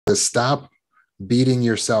to stop beating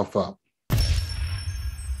yourself up.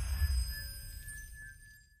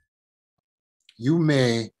 You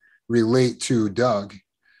may relate to Doug.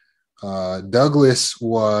 Douglas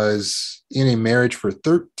was in a marriage for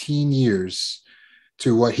 13 years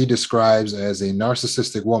to what he describes as a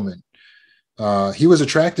narcissistic woman. He was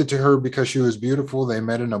attracted to her because she was beautiful. They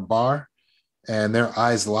met in a bar and their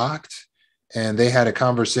eyes locked, and they had a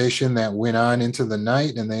conversation that went on into the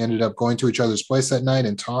night, and they ended up going to each other's place that night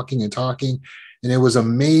and talking and talking. And it was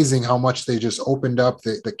amazing how much they just opened up.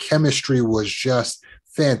 The chemistry was just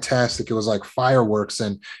fantastic. It was like fireworks,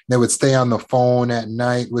 and they would stay on the phone at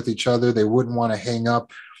night with each other. They wouldn't want to hang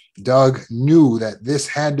up. Doug knew that this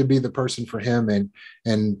had to be the person for him,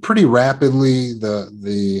 and pretty rapidly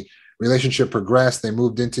the relationship progressed. They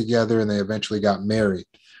moved in together and they eventually got married.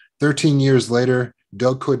 13 years later,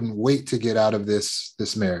 Doug couldn't wait to get out of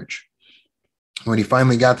this marriage. When he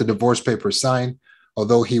finally got the divorce papers signed,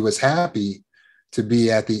 although he was happy to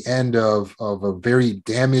be at the end of a very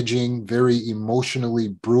damaging, very emotionally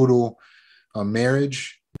brutal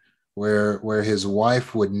marriage where his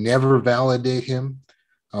wife would never validate him,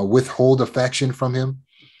 withhold affection from him,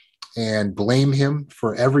 and blame him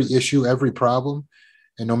for every issue, every problem.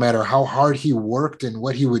 And no matter how hard he worked and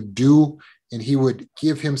what he would do, and he would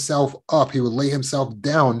give himself up, he would lay himself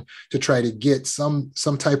down to try to get some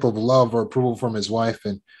type of love or approval from his wife,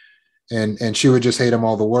 and she would just hate him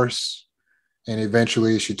all the worse. And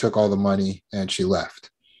eventually she took all the money and she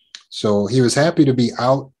left. So he was happy to be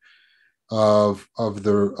out of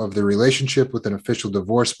the relationship with an official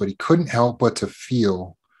divorce, but he couldn't help but to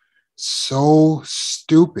feel so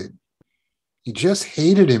stupid. He just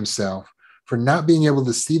hated himself for not being able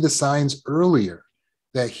to see the signs earlier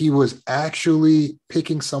that he was actually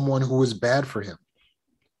picking someone who was bad for him.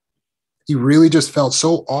 He really just felt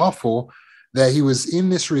so awful that he was in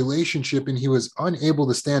this relationship and he was unable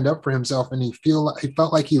to stand up for himself, and he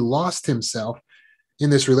felt like he lost himself in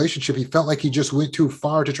this relationship. He felt like he just went too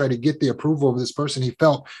far to try to get the approval of this person. He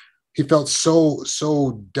felt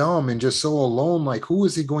so dumb and just so alone. Like, who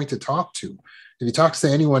is he going to talk to? If he talks to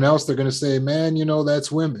anyone else, they're going to say, man,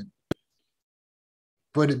 that's women.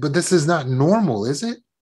 But this is not normal, is it?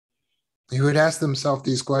 He would ask himself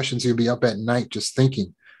these questions. He would be up at night just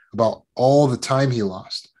thinking about all the time he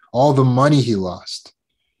lost, all the money he lost.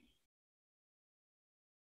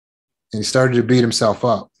 And he started to beat himself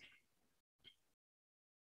up.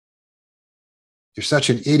 You're such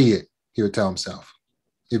an idiot, he would tell himself.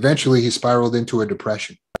 Eventually, he spiraled into a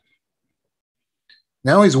depression.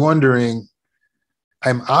 Now he's wondering,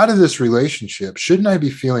 I'm out of this relationship. Shouldn't I be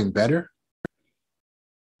feeling better?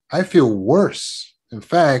 I feel worse. In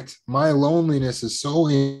fact, my loneliness is so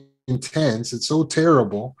intense, it's so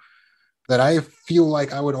terrible, that I feel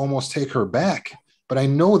like I would almost take her back. But I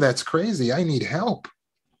know that's crazy. I need help.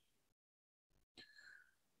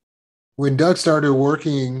 When Doug started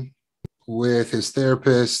working with his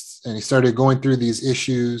therapist and he started going through these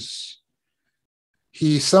issues,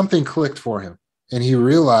 something clicked for him. And he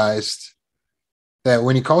realized that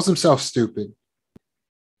when he calls himself stupid,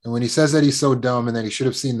 and when he says that he's so dumb and that he should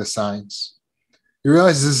have seen the signs, he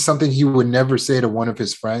realizes this is something he would never say to one of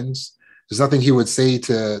his friends. There's nothing he would say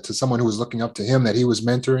to someone who was looking up to him that he was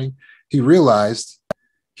mentoring. He realized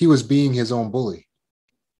he was being his own bully.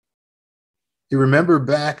 He remembered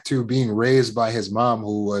back to being raised by his mom,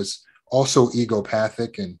 who was also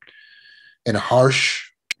egopathic and harsh.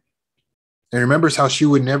 And he remembers how she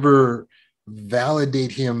would never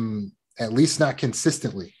validate him, at least not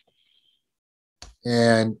consistently.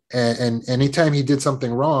 And anytime he did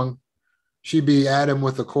something wrong, she'd be at him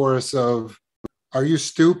with a chorus of, "Are you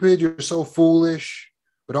stupid? You're so foolish."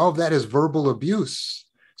 But all of that is verbal abuse.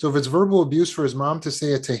 So if it's verbal abuse for his mom to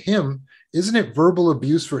say it to him, isn't it verbal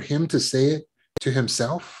abuse for him to say it to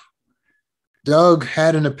himself? Doug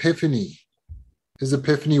had an epiphany. His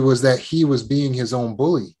epiphany was that he was being his own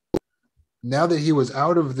bully. Now that he was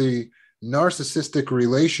out of the narcissistic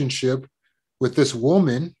relationship with this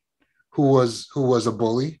woman who was a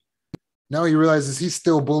bully, now he realizes he's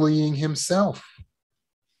still bullying himself.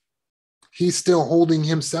 He's still holding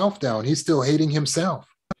himself down. He's still hating himself.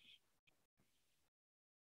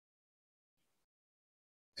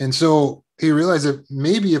 And so he realized that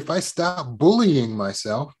maybe if I stop bullying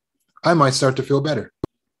myself, I might start to feel better.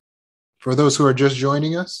 For those who are just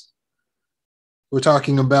joining us, we're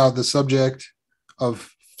talking about the subject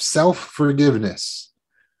of self-forgiveness,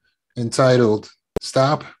 entitled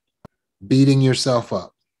 "Stop Beating Yourself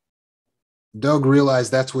Up." Doug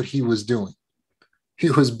realized that's what he was doing. He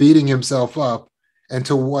was beating himself up, and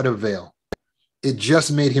to what avail? It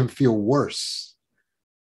just made him feel worse.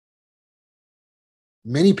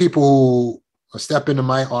 Many people step into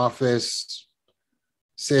my office,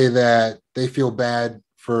 say that they feel bad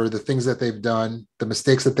for the things that they've done, the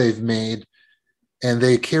mistakes that they've made, and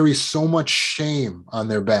they carry so much shame on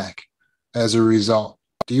their back as a result.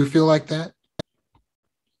 Do you feel like that?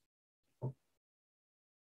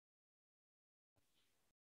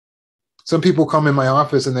 Some people come in my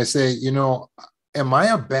office and they say, am I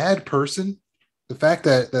a bad person? The fact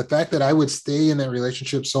that I would stay in that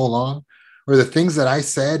relationship so long, or the things that I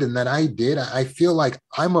said and that I did, I feel like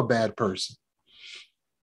I'm a bad person.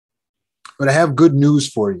 But I have good news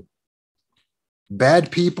for you.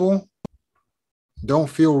 Bad people don't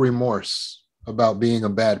feel remorse about being a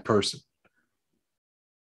bad person.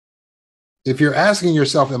 If you're asking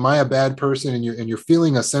yourself, am I a bad person, and you're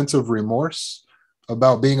feeling a sense of remorse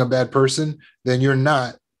about being a bad person, then you're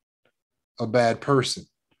not a bad person.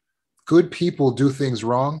 Good people do things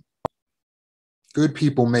wrong. Good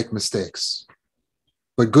people make mistakes.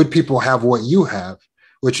 But good people have what you have,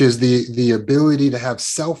 which is the ability to have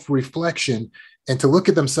self-reflection and to look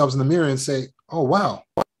at themselves in the mirror and say, oh, wow,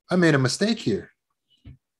 I made a mistake here.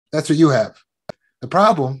 That's what you have. The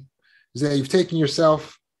problem is that you've taken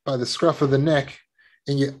yourself by the scruff of the neck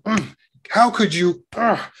and how could you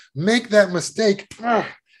make that mistake?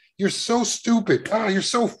 You're so stupid. You're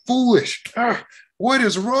so foolish. What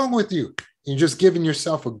is wrong with you? You're just giving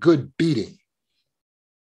yourself a good beating.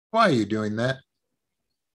 Why are you doing that?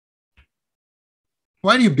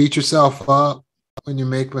 Why do you beat yourself up when you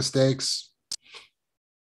make mistakes?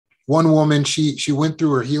 One woman, she went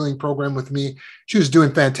through her healing program with me. She was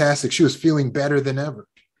doing fantastic. She was feeling better than ever.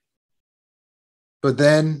 But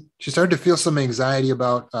then she started to feel some anxiety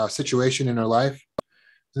about a situation in her life.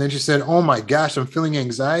 And then she said, oh my gosh, I'm feeling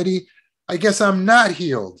anxiety. I guess I'm not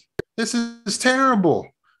healed. This is terrible.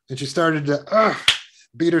 And she started to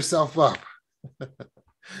beat herself up.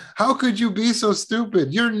 How could you be so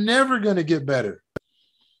stupid? You're never going to get better.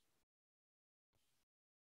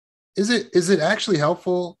 Is it actually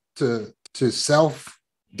helpful to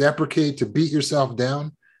self-deprecate, to beat yourself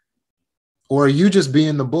down? Or are you just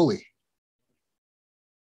being the bully?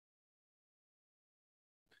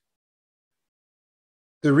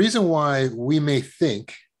 The reason why we may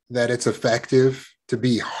think that it's effective to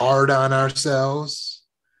be hard on ourselves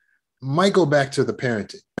might go back to the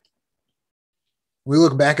parenting. We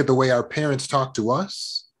look back at the way our parents talk to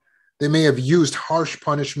us. They may have used harsh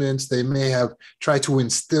punishments. They may have tried to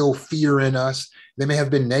instill fear in us. They may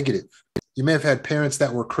have been negative. You may have had parents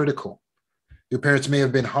that were critical. Your parents may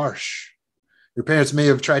have been harsh. Your parents may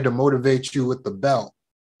have tried to motivate you with the belt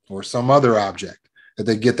or some other object that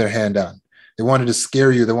they get their hand on. They wanted to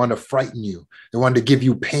scare you. They wanted to frighten you. They wanted to give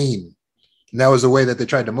you pain. And that was the way that they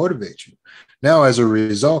tried to motivate you. Now, as a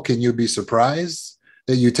result, can you be surprised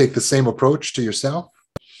that you take the same approach to yourself?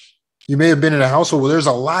 You may have been in a household where there's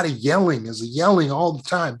a lot of yelling. There's yelling all the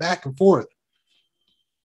time, back and forth.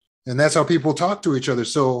 And that's how people talk to each other.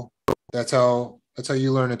 So that's how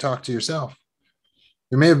you learn to talk to yourself.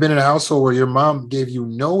 You may have been in a household where your mom gave you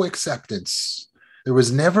no acceptance. There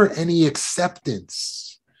was never any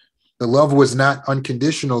acceptance. The love was not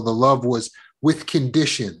unconditional. The love was with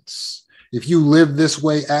conditions. If you live this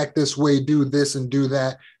way, act this way, do this and do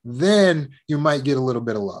that, then you might get a little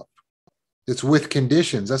bit of love. It's with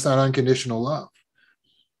conditions. That's not unconditional love.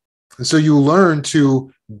 And so you learn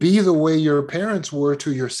to be the way your parents were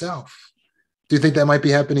to yourself. Do you think that might be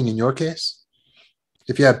happening in your case?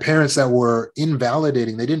 If you have parents that were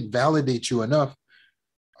invalidating, they didn't validate you enough,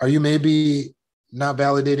 are you maybe not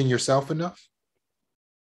validating yourself enough?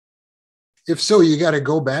 If so, you got to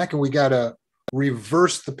go back and we got to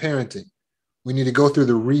reverse the parenting. We need to go through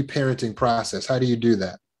the reparenting process. How do you do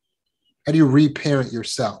that? How do you reparent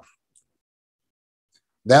yourself?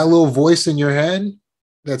 That little voice in your head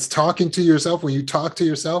that's talking to yourself, when you talk to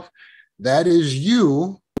yourself, that is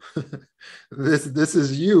you. This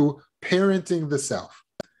is you parenting the self.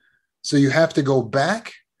 So you have to go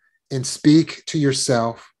back and speak to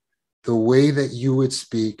yourself the way that you would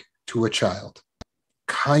speak to a child,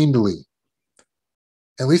 kindly.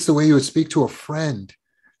 At least the way you would speak to a friend,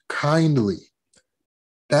 kindly.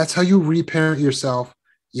 That's how you reparent yourself.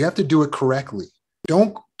 You have to do it correctly.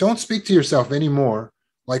 Don't speak to yourself anymore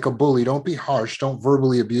like a bully. Don't be harsh. Don't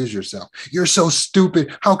verbally abuse yourself. You're so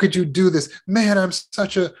stupid. How could you do this? Man, I'm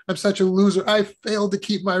such a loser. I failed to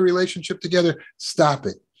keep my relationship together. Stop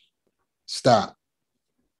it. Stop.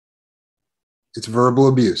 It's verbal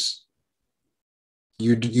abuse.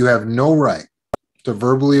 You have no right to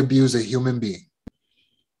verbally abuse a human being.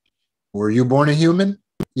 Were you born a human?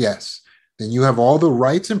 Yes. Then you have all the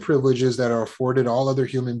rights and privileges that are afforded all other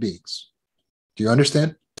human beings. Do you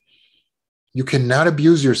understand? You cannot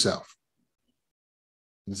abuse yourself.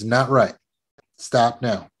 It's not right. Stop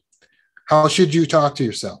now. How should you talk to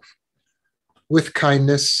yourself? With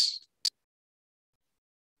kindness,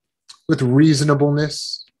 with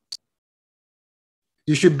reasonableness.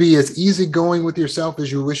 You should be as easygoing with yourself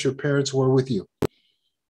as you wish your parents were with you.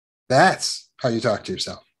 That's how you talk to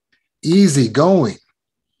yourself. Easygoing,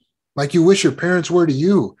 like you wish your parents were to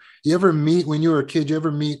you. You ever meet, when you were a kid, you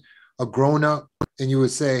ever meet a grown-up and you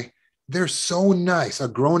would say, they're so nice, a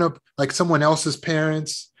grown-up, like someone else's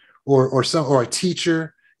parents or a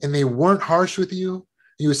teacher, and they weren't harsh with you?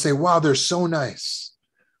 You would say, wow, they're so nice.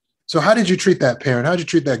 So how did you treat that parent? How did you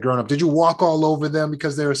treat that grown-up? Did you walk all over them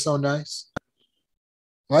because they were so nice?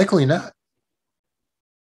 Likely not.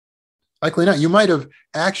 Likely not. You might have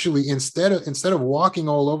actually, instead of walking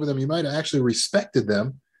all over them, you might have actually respected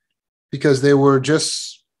them because they were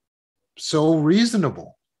just so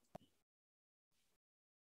reasonable.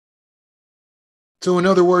 So in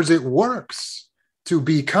other words, it works to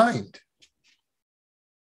be kind.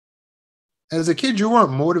 As a kid, you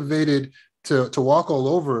weren't motivated to walk all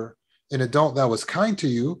over an adult that was kind to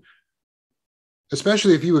you,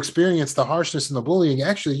 especially if you experienced the harshness and the bullying.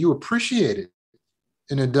 Actually, you appreciated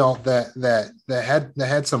an adult that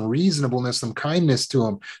had some reasonableness, some kindness to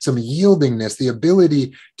them, some yieldingness, the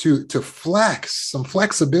ability to flex, some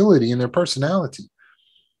flexibility in their personality.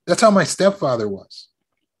 That's how my stepfather was.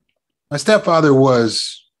 My stepfather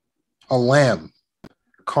was a lamb,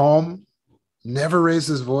 calm, never raised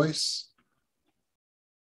his voice.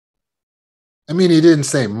 I mean, he didn't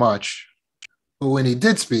say much, but when he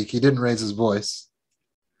did speak, he didn't raise his voice.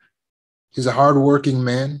 He's a hardworking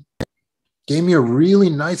man. Gave me a really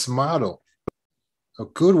nice model, a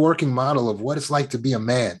good working model of what it's like to be a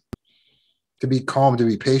man, to be calm, to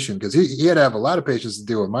be patient, because he had to have a lot of patience to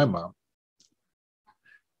deal with my mom.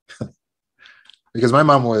 Because my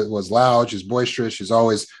mom was loud, she's boisterous, she's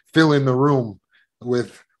always filling the room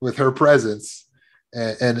with her presence.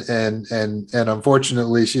 And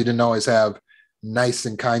unfortunately, she didn't always have nice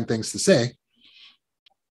and kind things to say.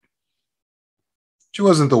 She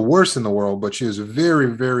wasn't the worst in the world, but she was very,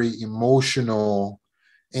 very emotional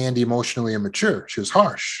and emotionally immature. She was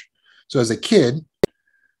harsh. So as a kid,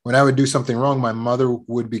 when I would do something wrong, my mother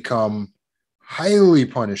would become highly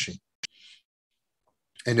punishing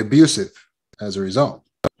and abusive as a result.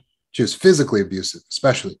 She was physically abusive,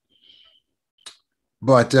 especially.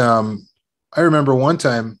 But I remember one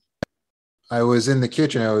time I was in the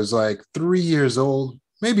kitchen. I was like 3 years old,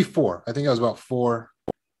 maybe 4. I think I was about 4.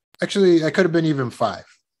 Actually, I could have been even 5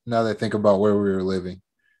 now that I think about where we were living.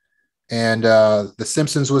 And The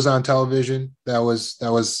Simpsons was on television. That was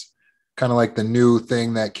kind of like the new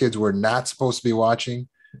thing that kids were not supposed to be watching.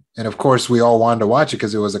 And of course, we all wanted to watch it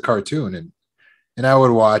because it was a cartoon. And I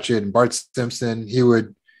would watch it. And Bart Simpson, he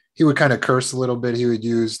would kind of curse a little bit. He would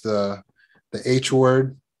use the H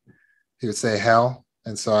word. He would say hell.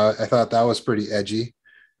 And so I thought that was pretty edgy.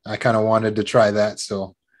 I kind of wanted to try that.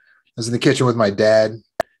 So I was in the kitchen with my dad.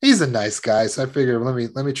 He's a nice guy, so I figured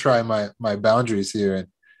let me try my boundaries here. And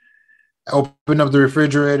I opened up the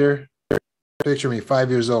refrigerator. Picture me 5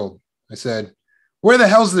 years old. I said, "Where the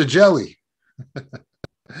hell's the jelly?"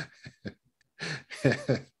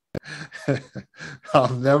 I'll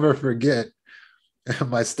never forget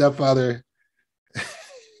my stepfather.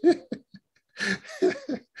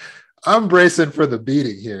 I'm bracing for the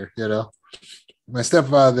beating here, you know. My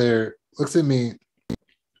stepfather looks at me and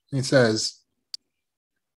he says,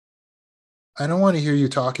 "I don't want to hear you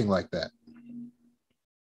talking like that."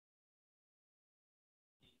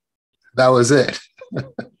 That was it.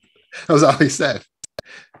 That was all he said.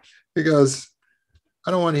 He goes,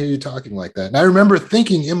 "I don't want to hear you talking like that." And I remember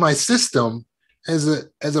thinking in my system as a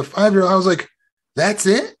 5-year-old, I was like, that's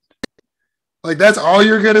it? Like, that's all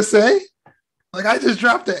you're going to say? Like, I just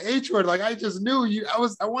dropped the H word. Like, I just knew you.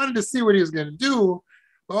 I wanted to see what he was going to do.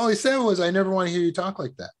 But all he said was, "I never want to hear you talk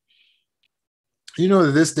like that." You know,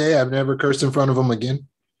 to this day, I've never cursed in front of him again.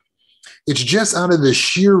 It's just out of the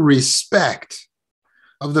sheer respect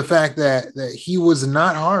of the fact that he was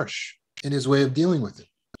not harsh in his way of dealing with it.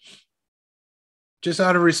 Just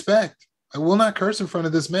out of respect. I will not curse in front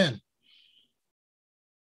of this man.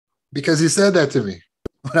 Because he said that to me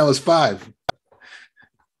when I was 5.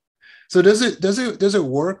 So does it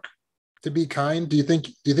work to be kind? Do you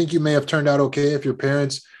think you may have turned out okay if your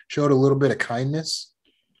parents showed a little bit of kindness?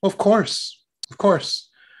 Of course. Of course.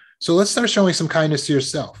 So let's start showing some kindness to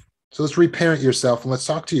yourself. So let's reparent yourself and let's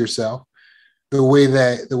talk to yourself the way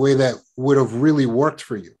that would have really worked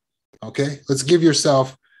for you. Okay? Let's give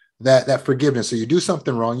yourself that forgiveness. So you do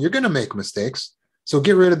something wrong, you're going to make mistakes. So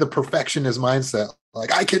get rid of the perfectionist mindset.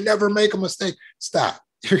 Like, I can never make a mistake. Stop.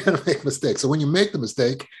 You're going to make mistakes. So when you make the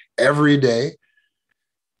mistake every day,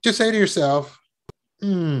 just say to yourself,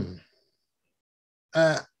 Hmm,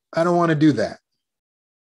 I don't want to do that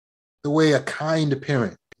the way a kind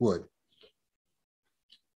parent would.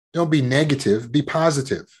 Don't be negative, be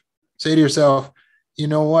positive. Say to yourself, you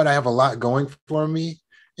know what? I have a lot going for me.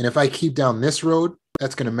 And if I keep down this road,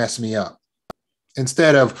 that's going to mess me up.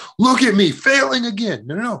 Instead of, look at me failing again.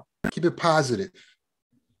 No, no, no. Keep it positive,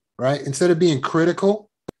 right? Instead of being critical,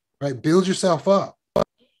 right? Build yourself up.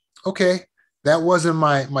 Okay, that wasn't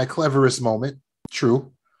my cleverest moment.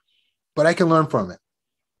 True. But I can learn from it,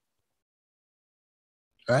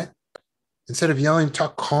 right? Instead of yelling,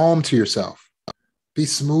 talk calm to yourself. Be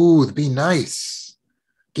smooth, be nice.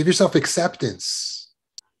 Give yourself acceptance,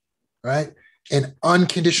 right? And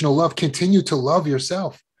unconditional love. Continue to love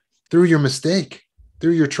yourself through your mistake,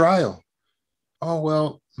 through your trial. Oh,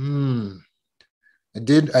 well, I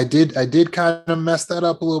did kind of mess that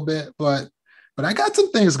up a little bit, but I got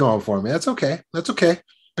some things going for me. That's okay. That's okay.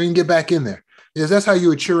 We can get back in there. Because that's how you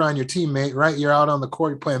would cheer on your teammate, right? You're out on the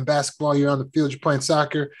court, you're playing basketball, you're on the field, you're playing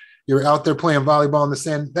soccer, you're out there playing volleyball in the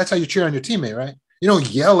sand. That's how you cheer on your teammate, right? You don't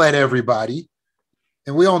yell at everybody.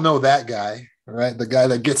 And we all know that guy, right? The guy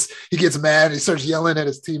that gets mad and he starts yelling at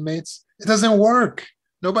his teammates. It doesn't work.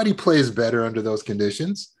 Nobody plays better under those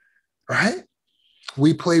conditions, right?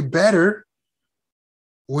 We play better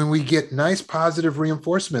when we get nice positive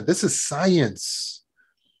reinforcement. This is science.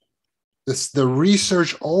 The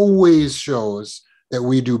research always shows that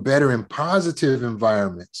we do better in positive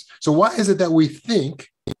environments. So why is it that we think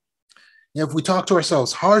if we talk to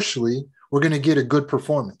ourselves harshly, we're going to get a good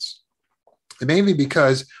performance? And maybe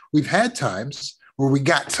because we've had times where we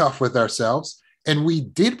got tough with ourselves and we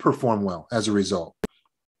did perform well as a result.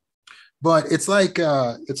 But it's like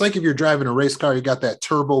if you're driving a race car, you got that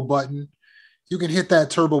turbo button. You can hit that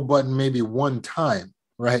turbo button maybe one time,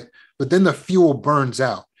 right? But then the fuel burns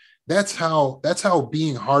out. That's how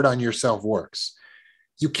being hard on yourself works.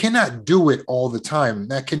 You cannot do it all the time.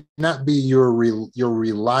 That cannot be what you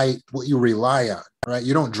rely on, right?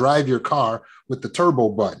 You don't drive your car with the turbo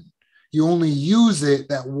button. You only use it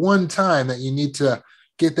that one time that you need to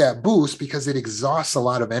get that boost because it exhausts a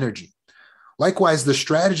lot of energy. Likewise, the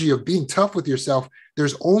strategy of being tough with yourself,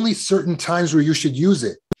 there's only certain times where you should use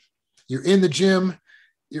it. You're in the gym,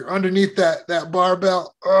 you're underneath that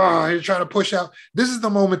barbell. Oh, you're trying to push out. This is the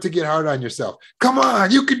moment to get hard on yourself. Come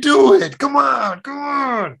on, you can do it. Come on,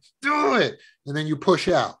 do it. And then you push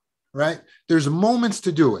out, right? There's moments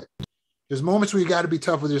to do it. There's moments where you got to be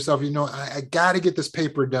tough with yourself. You know, I got to get this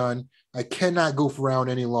paper done. I cannot goof around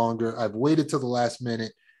any longer. I've waited till the last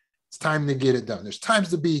minute. It's time to get it done. There's times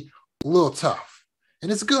to be a little tough,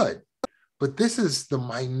 and it's good. But this is the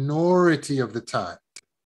minority of the time.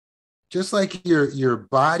 Just like your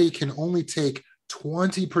body can only take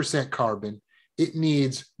 20% carbon, it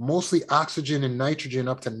needs mostly oxygen and nitrogen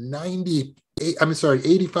up to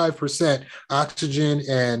 85% oxygen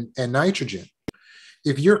and nitrogen.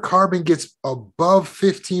 If your carbon gets above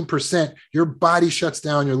 15%, your body shuts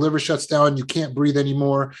down, your liver shuts down, you can't breathe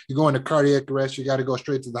anymore, you go into cardiac arrest, you got to go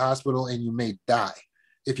straight to the hospital, and you may die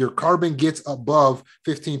if your carbon gets above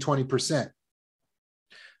 15, 20%.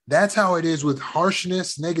 That's how it is with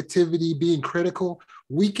harshness, negativity, being critical.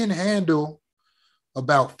 We can handle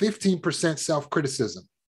about 15% self-criticism.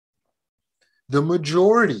 The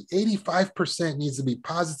majority, 85%, needs to be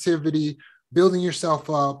positivity, building yourself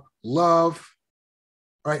up, love,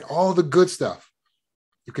 right? All the good stuff.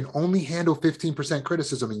 You can only handle 15%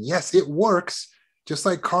 criticism. And yes, it works, just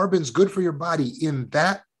like carbon's good for your body in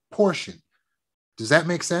that portion. Does that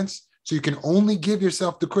make sense? So you can only give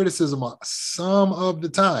yourself the criticism some of the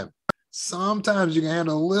time. Sometimes you can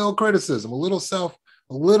handle a little criticism, a little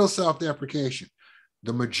self-deprecation.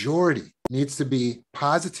 The majority needs to be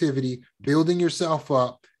positivity, building yourself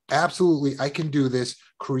up. Absolutely, I can do this.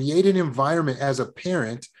 Create an environment as a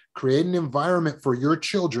parent. Create an environment for your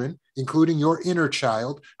children, including your inner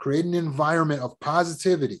child. Create an environment of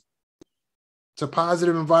positivity. It's a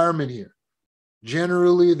positive environment here.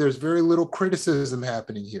 Generally, there's very little criticism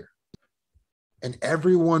happening here. And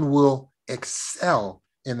everyone will excel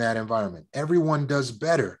in that environment. Everyone does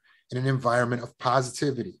better in an environment of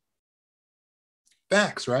positivity.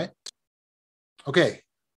 Facts, right? Okay,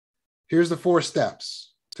 here's the 4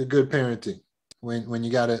 steps to good parenting when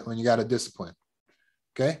you gotta discipline.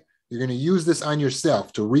 Okay, you're going to use this on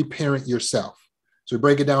yourself to reparent yourself. So we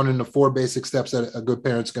break it down into 4 basic steps that a good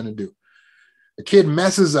parent's going to do. A kid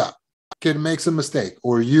messes up, a kid makes a mistake,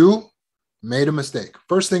 or you made a mistake.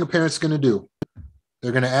 First thing a parent's going to do,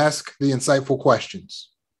 they're going to ask the insightful questions.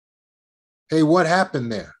 Hey, what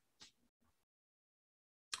happened there?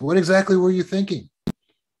 What exactly were you thinking?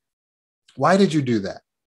 Why did you do that?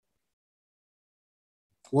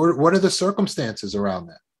 What are the circumstances around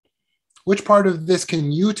that? Which part of this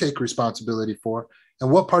can you take responsibility for? And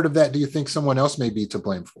what part of that do you think someone else may be to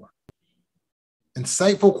blame for?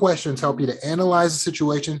 Insightful questions help you to analyze the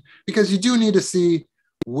situation, because you do need to see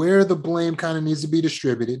where the blame kind of needs to be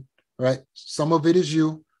distributed, right? Some of it is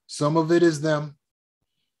you, some of it is them.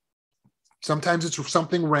 Sometimes it's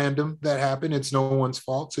something random that happened. It's no one's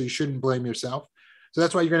fault, so you shouldn't blame yourself. So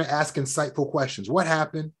that's why you're going to ask insightful questions. What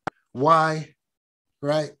happened? Why?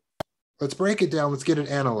 Right? Let's break it down. Let's get it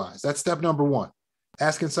analyzed. That's step number one.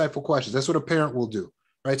 Ask insightful questions. That's what a parent will do,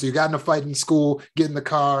 right? So you got in a fight in school, get in the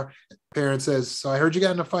car. Parent says, so I heard you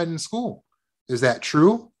got in a fight in school. Is that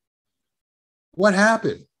true? What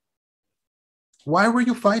happened? Why were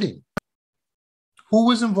you fighting? Who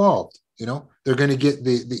was involved? They're going to get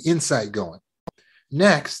the insight going.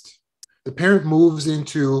 Next, the parent moves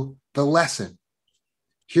into the lesson.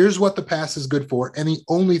 Here's what the past is good for, and the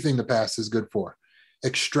only thing the past is good for: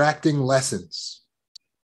 extracting lessons.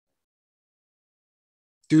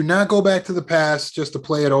 Do not go back to the past just to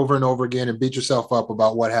play it over and over again and beat yourself up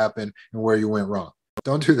about what happened and where you went wrong.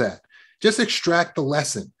 Don't do that. Just extract the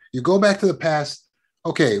lesson. You go back to the past.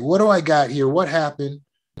 Okay, what do I got here? What happened?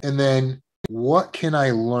 And then what can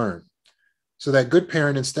I learn? So that good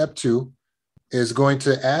parent in step 2 is going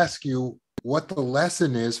to ask you what the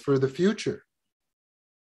lesson is for the future.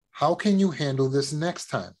 How can you handle this next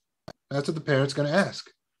time? That's what the parent's going to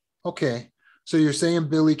ask. Okay, so you're saying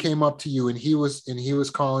Billy came up to you and he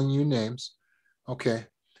was calling you names. Okay,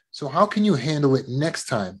 so how can you handle it next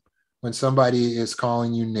time when somebody is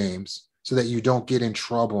calling you names so that you don't get in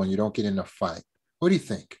trouble and you don't get in a fight? What do you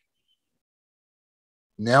think?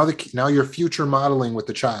 Now you're future modeling with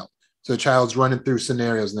the child. So the child's running through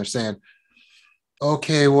scenarios and they're saying,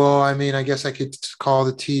 okay, well, I guess I could call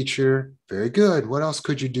the teacher. Very good. What else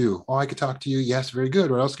could you do? Oh, I could talk to you. Yes, very good.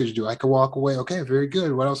 What else could you do? I could walk away. Okay, very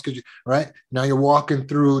good. What else could you, right? Now you're walking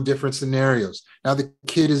through different scenarios. Now the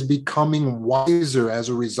kid is becoming wiser as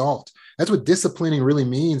a result. That's what disciplining really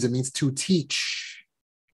means. It means to teach.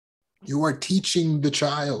 You are teaching the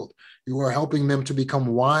child. You are helping them to become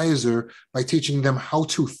wiser by teaching them how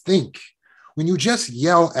to think. When you just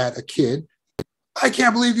yell at a kid, I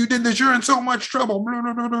can't believe you did this. You're in so much trouble.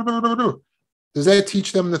 Does that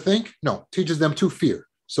teach them to think? No, it teaches them to fear.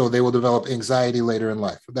 So they will develop anxiety later in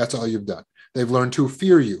life. That's all you've done. They've learned to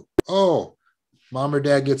fear you. Oh, mom or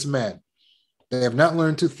dad gets mad. They have not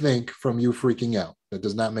learned to think from you freaking out. That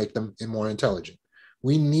does not make them more intelligent.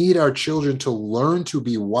 We need our children to learn to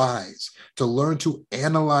be wise, to learn to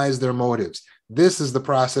analyze their motives. This is the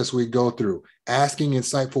process we go through, asking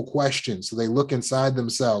insightful questions so they look inside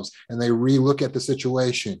themselves and they re-look at the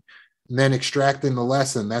situation, and then extracting the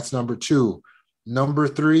lesson. That's number 2. Number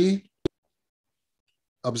 3,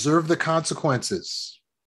 observe the consequences.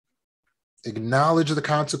 Acknowledge the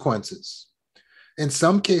consequences. In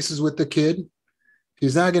some cases with the kid,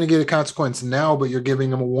 he's not going to get a consequence now, but you're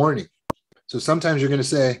giving him a warning. So sometimes you're going to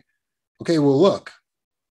say, okay, well, look,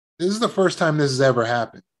 this is the first time this has ever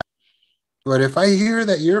happened. But if I hear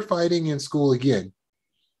that you're fighting in school again,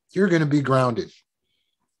 you're going to be grounded.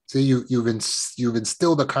 So you've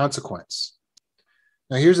instilled a consequence.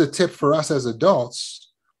 Now, here's a tip for us as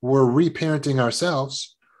adults. We're reparenting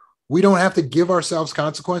ourselves. We don't have to give ourselves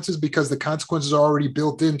consequences because the consequences are already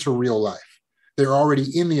built into real life. They're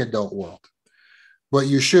already in the adult world. But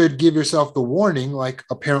you should give yourself the warning like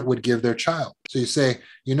a parent would give their child. So you say,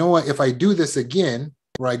 you know what, if I do this again,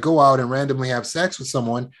 where I go out and randomly have sex with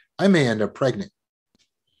someone, I may end up pregnant.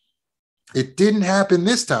 It didn't happen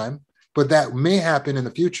this time, but that may happen in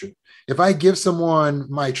the future. If I give someone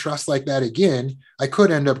my trust like that again, I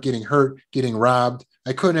could end up getting hurt, getting robbed.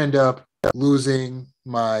 I could end up losing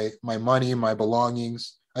my money, my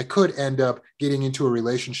belongings. I could end up getting into a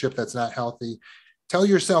relationship that's not healthy. Tell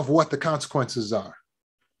yourself what the consequences are,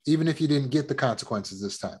 even if you didn't get the consequences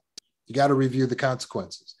this time. You got to review the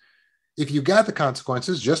consequences. If you got the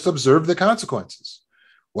consequences, just observe the consequences.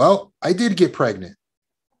 Well, I did get pregnant.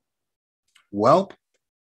 Well,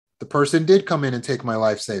 the person did come in and take my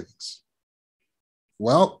life savings.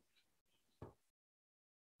 Well,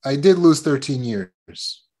 I did lose 13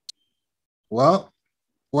 years. Well,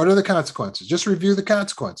 what are the consequences? Just review the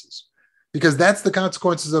consequences, because that's the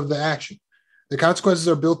consequences of the action. The consequences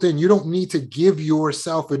are built in. You don't need to give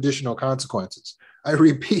yourself additional consequences. I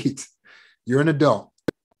repeat, you're an adult.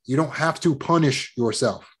 You don't have to punish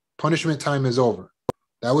yourself. Punishment time is over.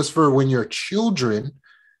 That was for when you're children,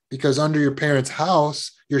 because under your parents'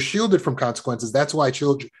 house, you're shielded from consequences. That's why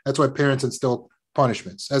parents instill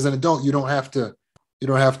punishments. As an adult, you don't have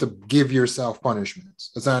to give yourself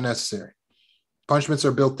punishments. It's not necessary. Punishments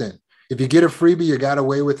are built in. If you get a freebie, you got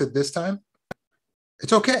away with it this time,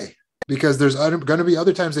 It's okay, because there's going to be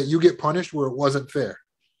other times that you get punished where it wasn't fair.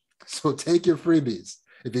 So take your freebies.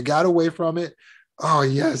 If you got away from it, oh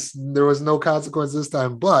yes, there was no consequence this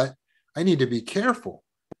time, but I need to be careful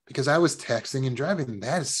because I was texting and driving.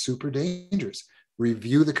 That is super dangerous.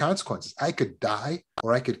 Review the consequences. I could die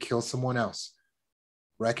or I could kill someone else.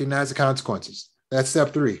 Recognize the consequences. That's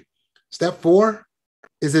step 3. Step 4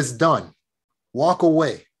 is it's done. Walk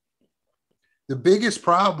away. The biggest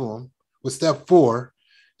problem with step 4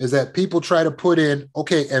 is that people try to put in,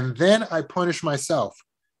 okay, and then I punish myself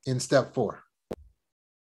in step 4.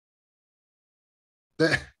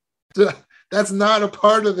 That's not a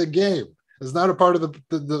part of the game. It's not a part of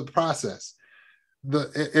the process.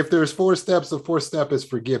 If there's 4 steps, the 4th step is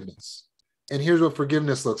forgiveness. And here's what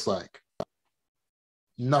forgiveness looks like.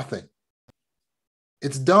 Nothing.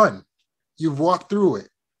 It's done. You've walked through it.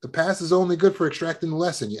 The past is only good for extracting the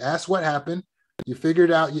lesson. You ask what happened. You figure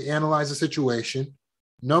it out. You analyze the situation.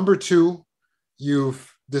 Number 2,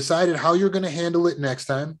 you've decided how you're going to handle it next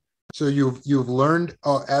time. So you've learned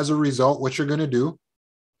as a result what you're going to do.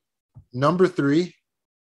 Number 3,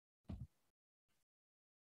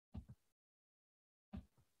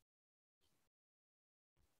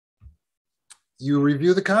 you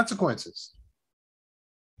review the consequences.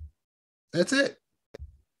 That's it.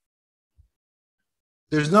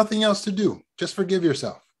 There's nothing else to do. Just forgive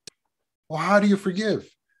yourself. Well, how do you forgive?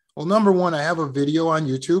 Well, number 1, I have a video on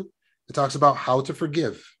YouTube that talks about how to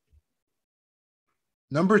forgive.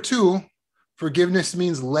 Number 2, forgiveness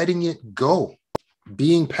means letting it go,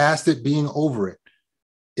 being past it, being over it.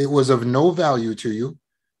 It was of no value to you.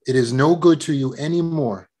 It is no good to you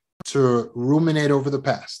anymore to ruminate over the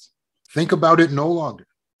past. Think about it no longer.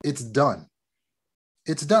 It's done.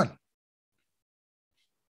 It's done.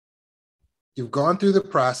 You've gone through the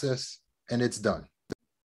process and it's done.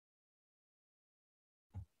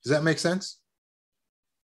 Does that make sense?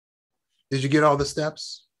 Did you get all the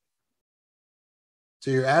steps?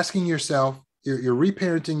 So you're asking yourself, you're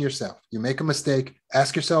reparenting yourself. You make a mistake,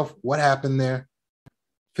 ask yourself what happened there,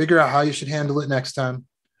 figure out how you should handle it next time,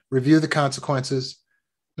 review the consequences.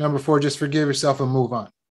 Number 4, just forgive yourself and move on.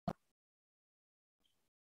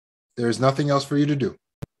 There is nothing else for you to do.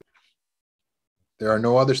 There are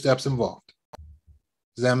no other steps involved.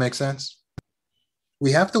 Does that make sense?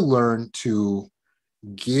 We have to learn to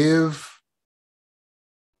give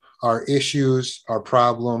our issues, our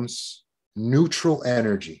problems, neutral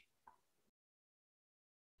energy.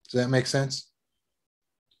 Does that make sense?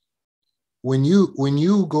 When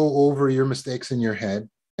you go over your mistakes in your head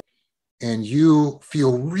and you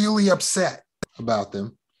feel really upset about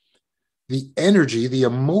them, the energy, the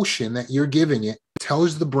emotion that you're giving it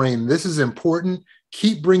tells the brain, this is important,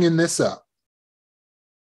 keep bringing this up.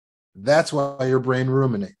 That's why your brain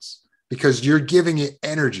ruminates, because you're giving it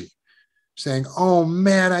energy, saying, oh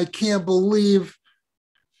man, I can't believe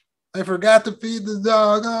I forgot to feed the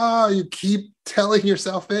dog. Oh, you keep telling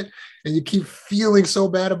yourself it and you keep feeling so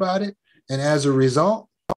bad about it. And as a result,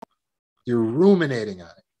 you're ruminating on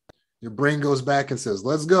it. Your brain goes back and says,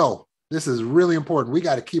 let's go. This is really important. We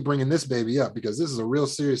got to keep bringing this baby up because this is a real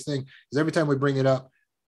serious thing. Because every time we bring it up,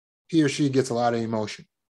 he or she gets a lot of emotion,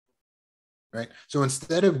 right? So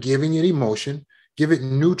instead of giving it emotion, give it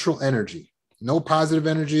neutral energy. No positive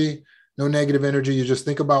energy, no negative energy. You just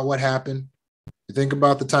think about what happened. You think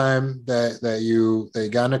about the time that you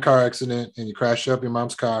got in a car accident and you crashed up your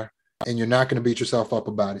mom's car, and you're not going to beat yourself up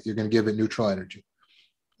about it. You're going to give it neutral energy.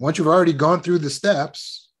 Once you've already gone through the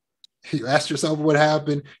steps, you asked yourself what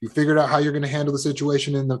happened, you figured out how you're going to handle the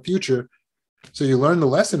situation in the future. So you learn the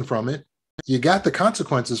lesson from it. You got the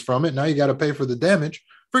consequences from it. Now you got to pay for the damage.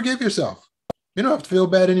 Forgive yourself. You don't have to feel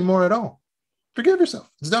bad anymore at all. Forgive yourself.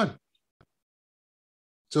 It's done.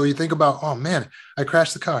 So you think about, oh man, I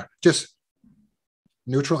crashed the car. Just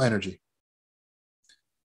neutral energy.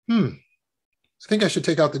 I think I should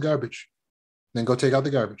take out the garbage. Then go take out the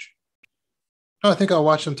garbage. Oh, I think I'll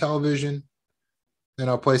watch some television. Then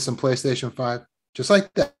I'll play some PlayStation 5. Just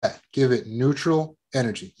like that. Give it neutral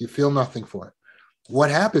energy. You feel nothing for it. What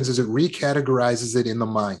happens is it recategorizes it in the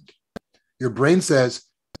mind. Your brain says,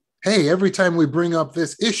 hey, every time we bring up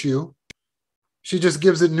this issue, she just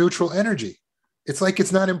gives it neutral energy. It's like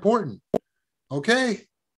it's not important. Okay,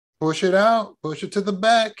 push it out, push it to the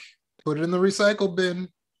back, put it in the recycle bin.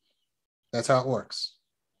 That's how it works.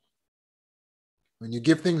 When you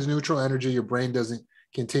give things neutral energy, your brain doesn't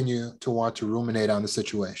continue to want to ruminate on the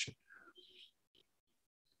situation.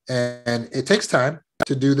 And it takes time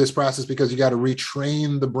to do this process because you got to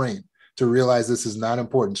retrain the brain to realize this is not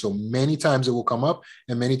important. So many times it will come up,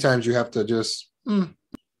 and many times you have to just,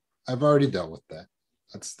 I've already dealt with that.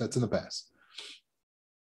 That's in the past.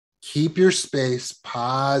 Keep your space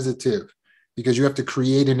positive because you have to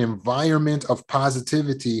create an environment of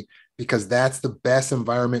positivity because that's the best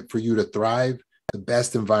environment for you to thrive, the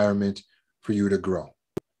best environment for you to grow.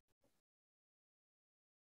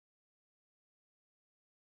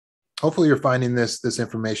 Hopefully you're finding this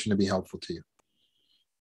information to be helpful to you.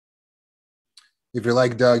 If you're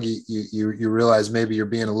like Doug, you realize maybe you're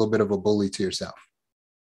being a little bit of a bully to yourself.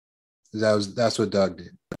 That's what Doug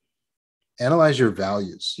did. Analyze your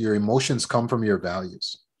values. Your emotions come from your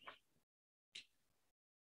values.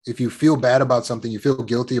 If you feel bad about something, you feel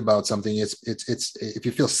guilty about something, it's if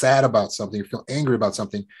you feel sad about something, you feel angry about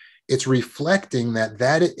something, it's reflecting that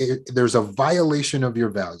there's a violation of your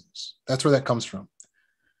values. That's where that comes from.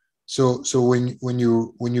 So when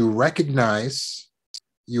you recognize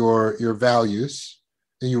your values,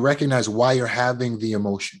 then you recognize why you're having the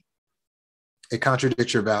emotion. It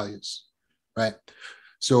contradicts your values, right?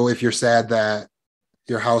 So if you're sad that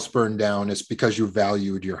your house burned down, it's because you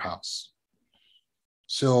valued your house.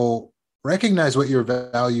 So recognize what your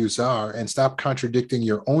values are and stop contradicting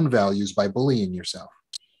your own values by bullying yourself.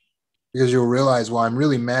 Because you'll realize, well, I'm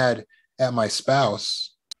really mad at my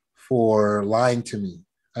spouse for lying to me.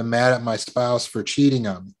 I'm mad at my spouse for cheating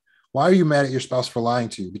on me. Why are you mad at your spouse for lying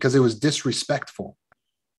to you? Because it was disrespectful.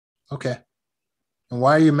 Okay. And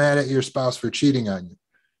why are you mad at your spouse for cheating on you?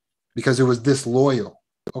 Because it was disloyal.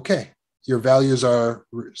 Okay. Your values are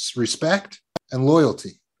respect and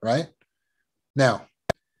loyalty, right? Now,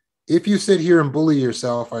 if you sit here and bully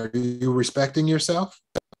yourself, are you respecting yourself?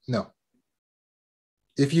 No.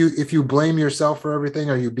 If you blame yourself for everything,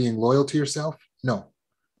 are you being loyal to yourself? No.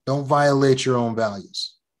 Don't violate your own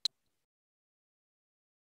values.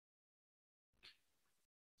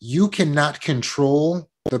 You cannot control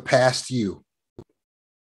the past you.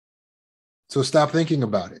 So stop thinking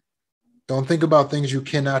about it. Don't think about things you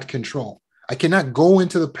cannot control. I cannot go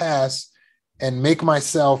into the past and make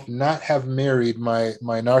myself not have married my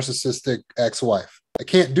narcissistic ex-wife. I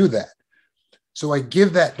can't do that. So I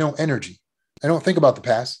give that no energy. I don't think about the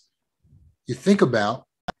past. You think about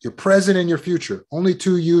your present and your future. Only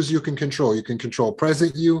two yous you can control. You can control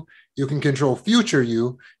present you. You can control future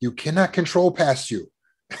you. You cannot control past you.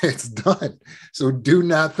 It's done. So do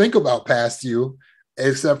not think about past you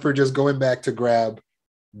except for just going back to grab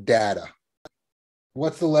data.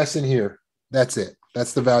 What's the lesson here? That's it.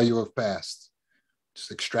 That's the value of past.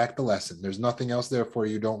 Just extract the lesson. There's nothing else there for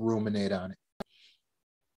you. Don't ruminate on it.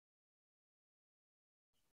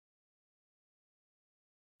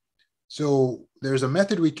 So there's a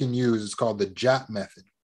method we can use. It's called the JOT method.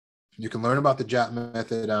 You can learn about the JOT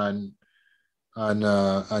method on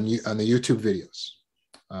the YouTube videos.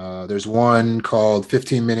 There's one called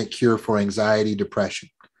 15-Minute Cure for Anxiety, Depression.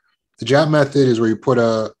 The JOT method is where you put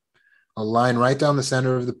a line right down the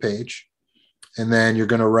center of the page, and then you're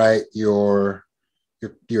going to write your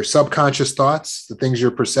subconscious thoughts, the things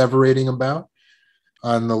you're perseverating about,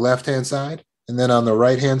 on the left-hand side. And then on the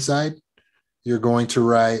right-hand side, you're going to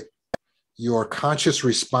write your conscious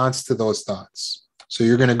response to those thoughts. So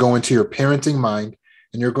you're going to go into your parenting mind,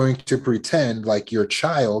 and you're going to pretend like your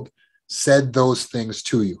child said those things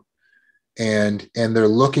to you, and they're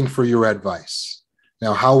looking for your advice.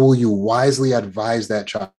 Now, how will you wisely advise that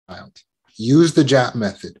child? Use the JOT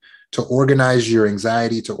method to organize your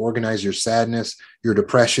anxiety, to organize your sadness, your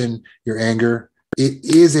depression, your anger. It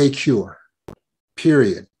is a cure,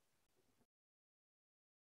 period.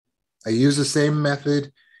 I use the same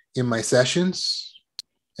method in my sessions,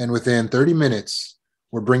 and within 30 minutes,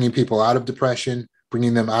 we're bringing people out of depression,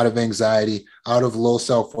 bringing them out of anxiety, out of low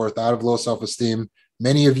self-worth, out of low self-esteem.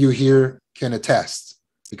 Many of you here can attest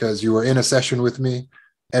because you were in a session with me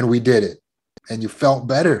and we did it, and you felt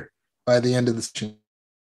better by the end of the session.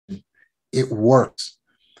 It works.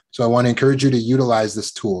 So I want to encourage you to utilize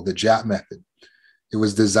this tool, the JOT method. It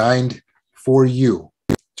was designed for you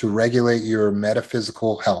to regulate your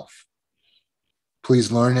metaphysical health.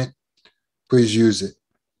 Please learn it. Please use it.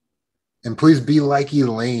 And please be like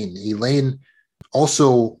Elaine. Elaine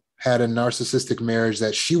also had a narcissistic marriage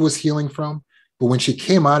that she was healing from. But when she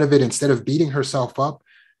came out of it, instead of beating herself up,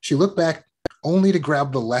 she looked back only to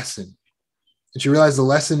grab the lesson. And she realized the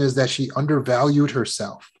lesson is that she undervalued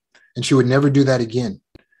herself and she would never do that again.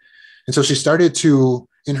 And so she started to,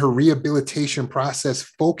 in her rehabilitation process,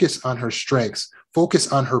 focus on her strengths,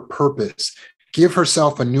 focus on her purpose, give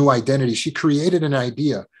herself a new identity. She created an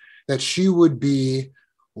idea that she would be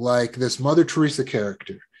like this Mother Teresa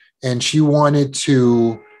character. And she wanted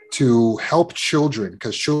to help children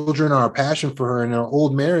because children are a passion for her. In her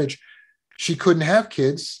old marriage, she couldn't have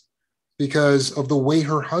kids because of the way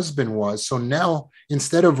her husband was. So now,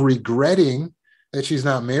 instead of regretting that she's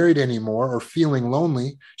not married anymore or feeling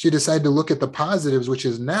lonely, she decided to look at the positives, which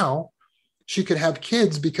is now she could have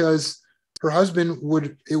kids because her husband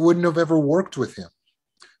wouldn't have ever worked with him.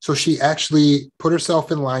 So she actually put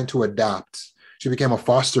herself in line to adopt. She became a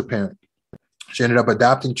foster parent. She ended up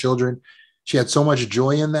adopting children. She had so much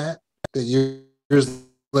joy in that years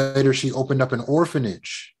later she opened up an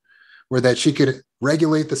orphanage where that she could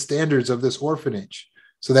regulate the standards of this orphanage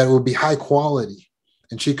so that it would be high quality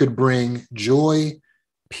and she could bring joy,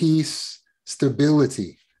 peace,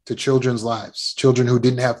 stability to children's lives, children who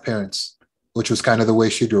didn't have parents, which was kind of the way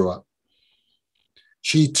she grew up.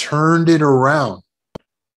 She turned it around.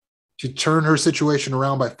 She turned her situation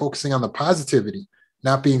around by focusing on the positivity,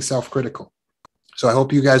 not being self-critical. So I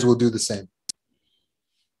hope you guys will do the same.